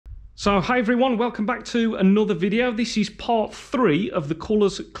So hi everyone, welcome back to another video. This is part 3 of the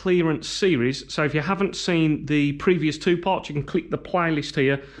colours clearance series. So if you haven't seen the previous 2 parts, you can click the playlist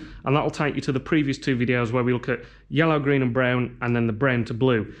here and that'll take you to the previous 2 videos where we look at yellow, green and brown, and then the brown to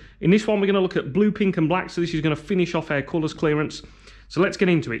blue. In this one we're going to look at blue, pink and black, so this is going to finish off our colours clearance. So let's get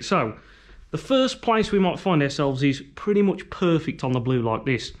into it. So the first place we might find ourselves is pretty much perfect on the blue like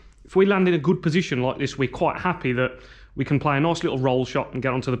this. If we land in a good position like this, we're quite happy that we can play a nice little roll shot and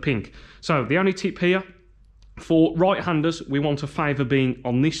get onto the pink. So the only tip here, for right-handers, we want a favour being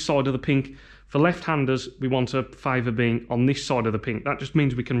on this side of the pink. For left-handers, we want a favour being on this side of the pink. That just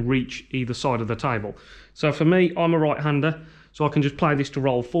means we can reach either side of the table. So for me, I'm a right-hander, so I can just play this to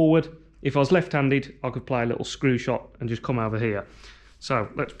roll forward. If I was left-handed, I could play a little screw shot and just come over here. So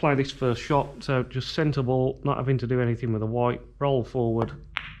let's play this first shot. So just centre ball, not having to do anything with the white, roll forward.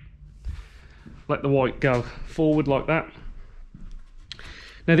 Let the white go forward like that.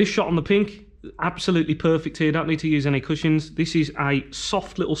 Now this shot on the pink, absolutely perfect here, don't need to use any cushions. This is a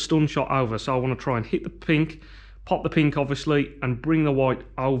soft little stun shot over, so I want to try and hit the pink, pop the pink obviously, and bring the white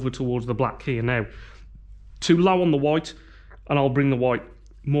over towards the black here. Now, too low on the white, and I'll bring the white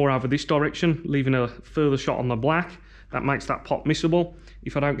more over this direction, leaving a further shot on the black. That makes that pop missable.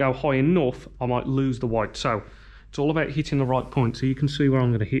 If I don't go high enough, I might lose the white. So it's all about hitting the right point, so you can see where I'm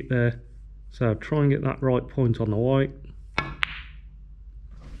going to hit there. So try and get that right point on the white.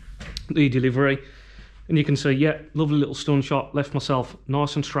 The delivery. And you can see, yeah, lovely little stun shot. Left myself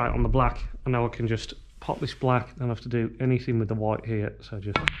nice and straight on the black. And now I can just pop this black. Don't have to do anything with the white here. So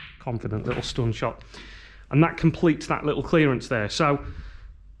just confident little stun shot. And that completes that little clearance there. So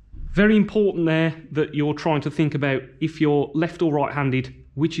very important there that you're trying to think about, if you're left or right-handed,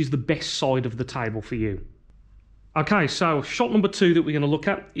 which is the best side of the table for you. Okay, so shot number 2 that we're going to look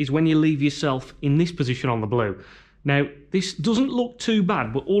at is when you leave yourself in this position on the blue. Now, this doesn't look too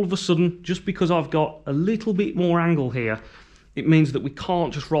bad, but all of a sudden, just because I've got a little bit more angle here, it means that we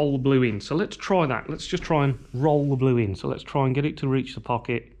can't just roll the blue in. So let's try that. Let's just try and roll the blue in. So let's try and get it to reach the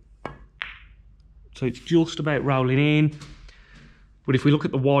pocket. So it's just about rolling in. But if we look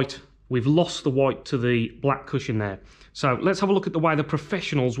at the white, we've lost the white to the black cushion there. So let's have a look at the way the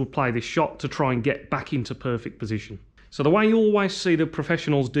professionals would play this shot to try and get back into perfect position. So the way you always see the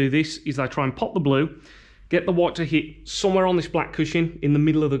professionals do this is they try and pop the blue, get the white to hit somewhere on this black cushion, in the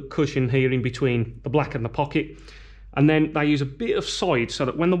middle of the cushion here in between the black and the pocket. And then they use a bit of side so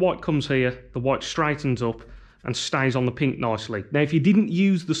that when the white comes here, the white straightens up and stays on the pink nicely. Now, if you didn't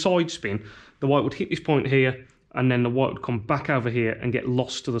use the side spin, the white would hit this point here, and then the white would come back over here and get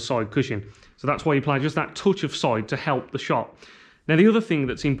lost to the side cushion. So that's why you play just that touch of side to help the shot. Now the other thing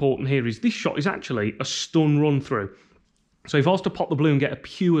that's important here is this shot is actually a stun run through. So if I was to pop the blue and get a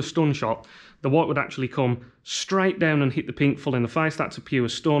pure stun shot, the white would actually come straight down and hit the pink full in the face. That's a pure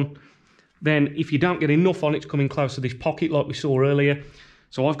stun. Then if you don't get enough on it, it's coming close to this pocket like we saw earlier.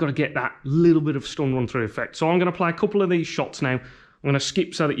 So I've got to get that little bit of stun run through effect. So I'm going to play a couple of these shots now. I'm going to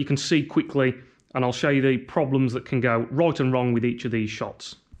skip so that you can see quickly, and I'll show you the problems that can go right and wrong with each of these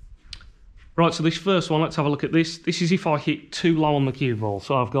shots. Right, so this first one, let's have a look at this. This is if I hit too low on the cue ball.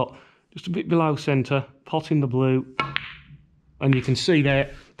 So I've got just a bit below centre, pot in the blue, and you can see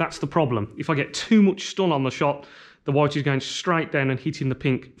there, that's the problem. If I get too much stun on the shot, the white is going straight down and hitting the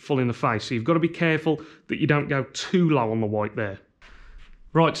pink full in the face. So you've got to be careful that you don't go too low on the white there.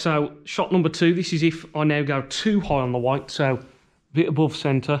 Right, so shot number 2, this is if I now go too high on the white, so a bit above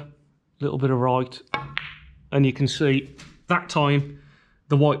centre, little bit of right, and you can see that time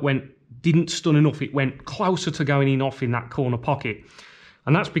the white didn't stun enough. It went closer to going in off in that corner pocket,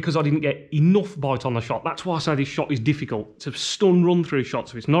 and that's because I didn't get enough bite on the shot. That's why I say this shot is difficult. It's a stun run through shot,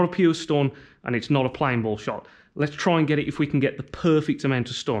 so it's not a pure stun and it's not a plain ball shot. Let's try and get it if we can get the perfect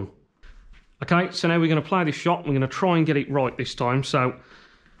amount of stun. Okay, so now we're going to play this shot. We're going to try and get it right this time. So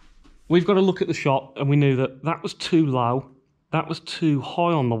we've got to look at the shot, and we knew that that was too low. That was too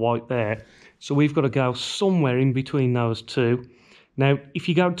high on the white there. So we've got to go somewhere in between those two. Now, if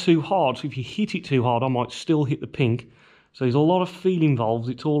you go too hard, so if you hit it too hard, I might still hit the pink. So there's a lot of feel involved.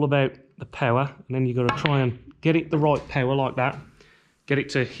 It's all about the power. And then you've got to try and get it the right power like that. Get it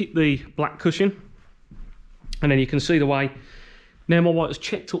to hit the black cushion. And then you can see the way. Now my white has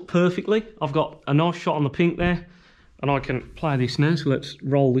checked up perfectly. I've got a nice shot on the pink there. And I can play this now, so let's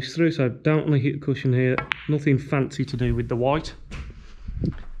roll this through. So don't only hit the cushion here, nothing fancy to do with the white.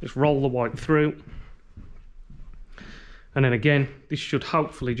 Just roll the white through. And then again, this should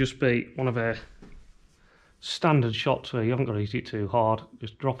hopefully just be one of our standard shots where you haven't got to hit it too hard.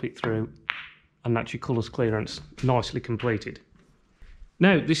 Just drop it through, and that's your colours clearance, nicely completed.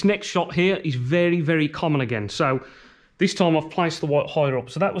 Now, this next shot here is very, very common again. So This time I've placed the white higher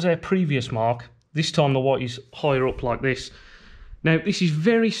up. So that was our previous mark. This time the white is higher up like this. Now this is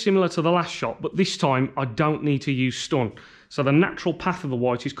very similar to the last shot, but this time I don't need to use stun. So the natural path of the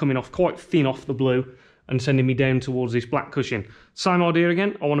white is coming off quite thin off the blue and sending me down towards this black cushion. Same idea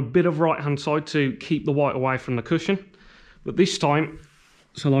again. I want a bit of right hand side to keep the white away from the cushion. But this time,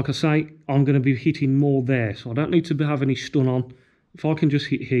 so like I say, I'm going to be hitting more there. So I don't need to have any stun on. If I can just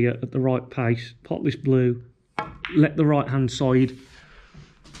hit here at the right pace, pop this blue, let the right hand side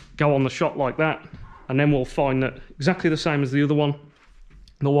go on the shot like that, and then we'll find that exactly the same as the other one,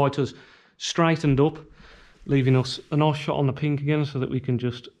 the white has straightened up, leaving us a nice shot on the pink again, so that we can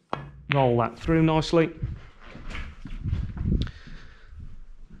just roll that through nicely.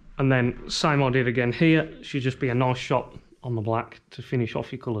 And then same idea again here, should just be a nice shot on the black to finish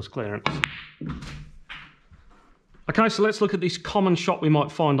off your colours clearance. Okay, so let's look at this common shot we might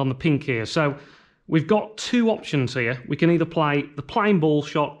find on the pink here. So we've got two options here. We can either play the plain ball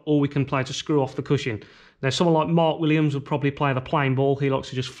shot, or we can play to screw off the cushion. Now someone like Mark Williams would probably play the plain ball. He likes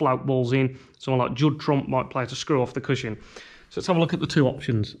to just float balls in. Someone like Judd Trump might play to screw off the cushion. So let's have a look at the two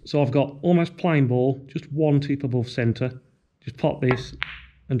options. So I've got almost plain ball, just one tip above centre. Just pop this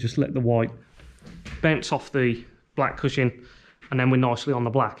and just let the white bounce off the black cushion, and then we're nicely on the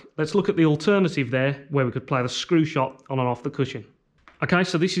black. Let's look at the alternative there, where we could play the screw shot on and off the cushion. Okay,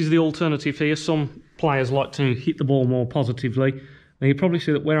 so this is the alternative here. Some players like to hit the ball more positively. Now you probably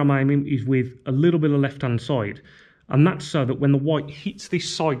see that where I'm aiming is with a little bit of left-hand side, and that's so that when the white hits this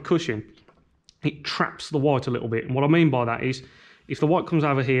side cushion, it traps the white a little bit. And what I mean by that is, if the white comes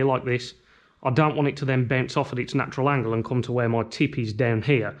over here like this, I don't want it to then bounce off at its natural angle and come to where my tip is down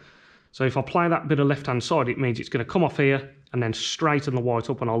here. So if I play that bit of left-hand side, it means it's going to come off here and then straighten the white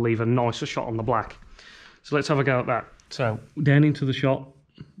up, and I'll leave a nicer shot on the black. So let's have a go at that. So down into the shot,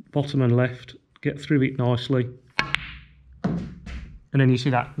 bottom and left, get through it nicely. And then you see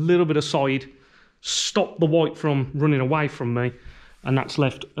that little bit of side, stop the white from running away from me, and that's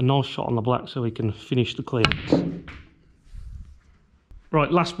left a nice shot on the black so we can finish the clearance.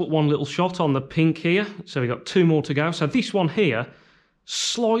 Right, last but one little shot on the pink here. So we've got two more to go. So this one here,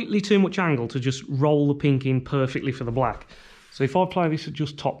 slightly too much angle to just roll the pink in perfectly for the black. So if I play this at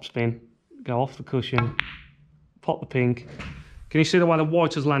just top spin, go off the cushion, pop the pink, can you see the way the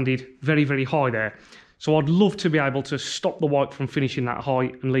white has landed very, very high there? So I'd love to be able to stop the white from finishing that high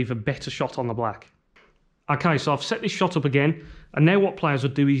and leave a better shot on the black. Okay, so I've set this shot up again, and now what players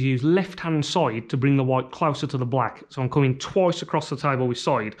would do is use left-hand side to bring the white closer to the black. So I'm coming twice across the table with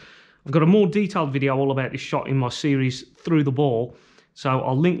side. I've got a more detailed video all about this shot in my series Through the Ball, so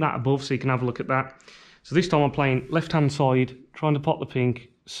I'll link that above so you can have a look at that. So this time I'm playing left-hand side, trying to pop the pink,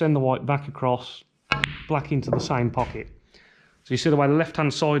 send the white back across, black into the same pocket. So you see the way the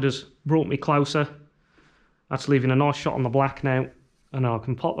left-hand side has brought me closer. That's leaving a nice shot on the black now, and now I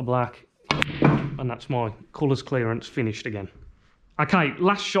can pop the black, and that's my colours clearance finished again. Okay,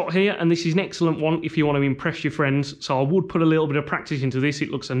 last shot here, and this is an excellent one if you want to impress your friends. So I would put a little bit of practice into this.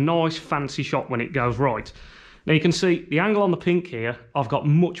 It looks a nice fancy shot when it goes right. Now you can see the angle on the pink here, I've got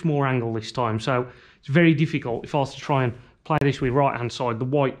much more angle this time, so it's very difficult if I was to try and play this with right hand side. The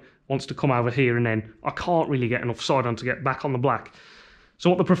white wants to come over here, and then I can't really get enough side on to get back on the black. So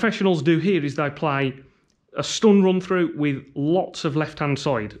what the professionals do here is they play a stun run through with lots of left hand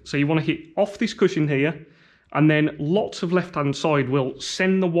side. So you want to hit off this cushion here, and then lots of left hand side will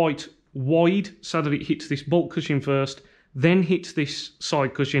send the white wide so that it hits this bulk cushion first, then hits this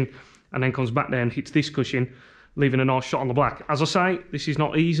side cushion, and then comes back there and hits this cushion, leaving a nice shot on the black. As I say, this is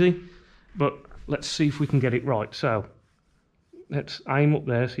not easy, but let's see if we can get it right. So let's aim up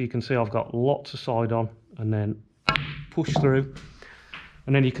there so you can see I've got lots of side on, and then push through,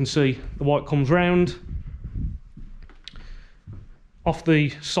 and then you can see the white comes round off the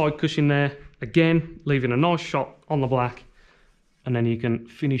side cushion there, again leaving a nice shot on the black, and then you can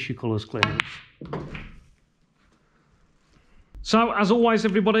finish your colours clearance. So as always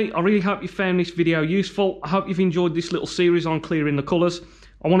everybody, I really hope you found this video useful. I hope you've enjoyed this little series on clearing the colours.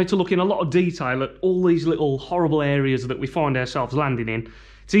 I wanted to look in a lot of detail at all these little horrible areas that we find ourselves landing in.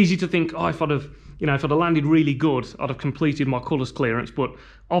 It's easy to think, oh, if I'd have landed really good, I'd have completed my colours clearance, but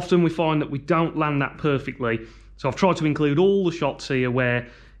often we find that we don't land that perfectly. So I've tried to include all the shots here where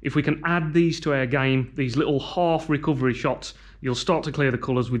if we can add these to our game, these little half recovery shots, you'll start to clear the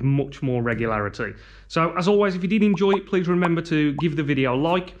colours with much more regularity. So as always, if you did enjoy it, please remember to give the video a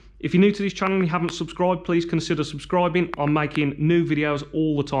like. If you're new to this channel and you haven't subscribed, please consider subscribing. I'm making new videos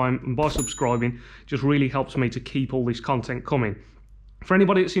all the time, and by subscribing, it just really helps me to keep all this content coming. For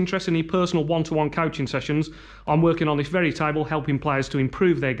anybody that's interested in any personal one-to-one coaching sessions, I'm working on this very table, helping players to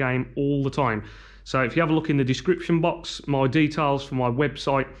improve their game all the time. So if you have a look in the description box, my details for my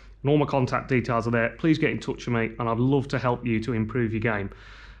website and all my contact details are there. Please get in touch with me and I'd love to help you to improve your game.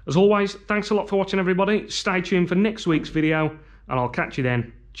 As always, thanks a lot for watching everybody. Stay tuned for next week's video and I'll catch you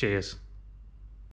then. Cheers.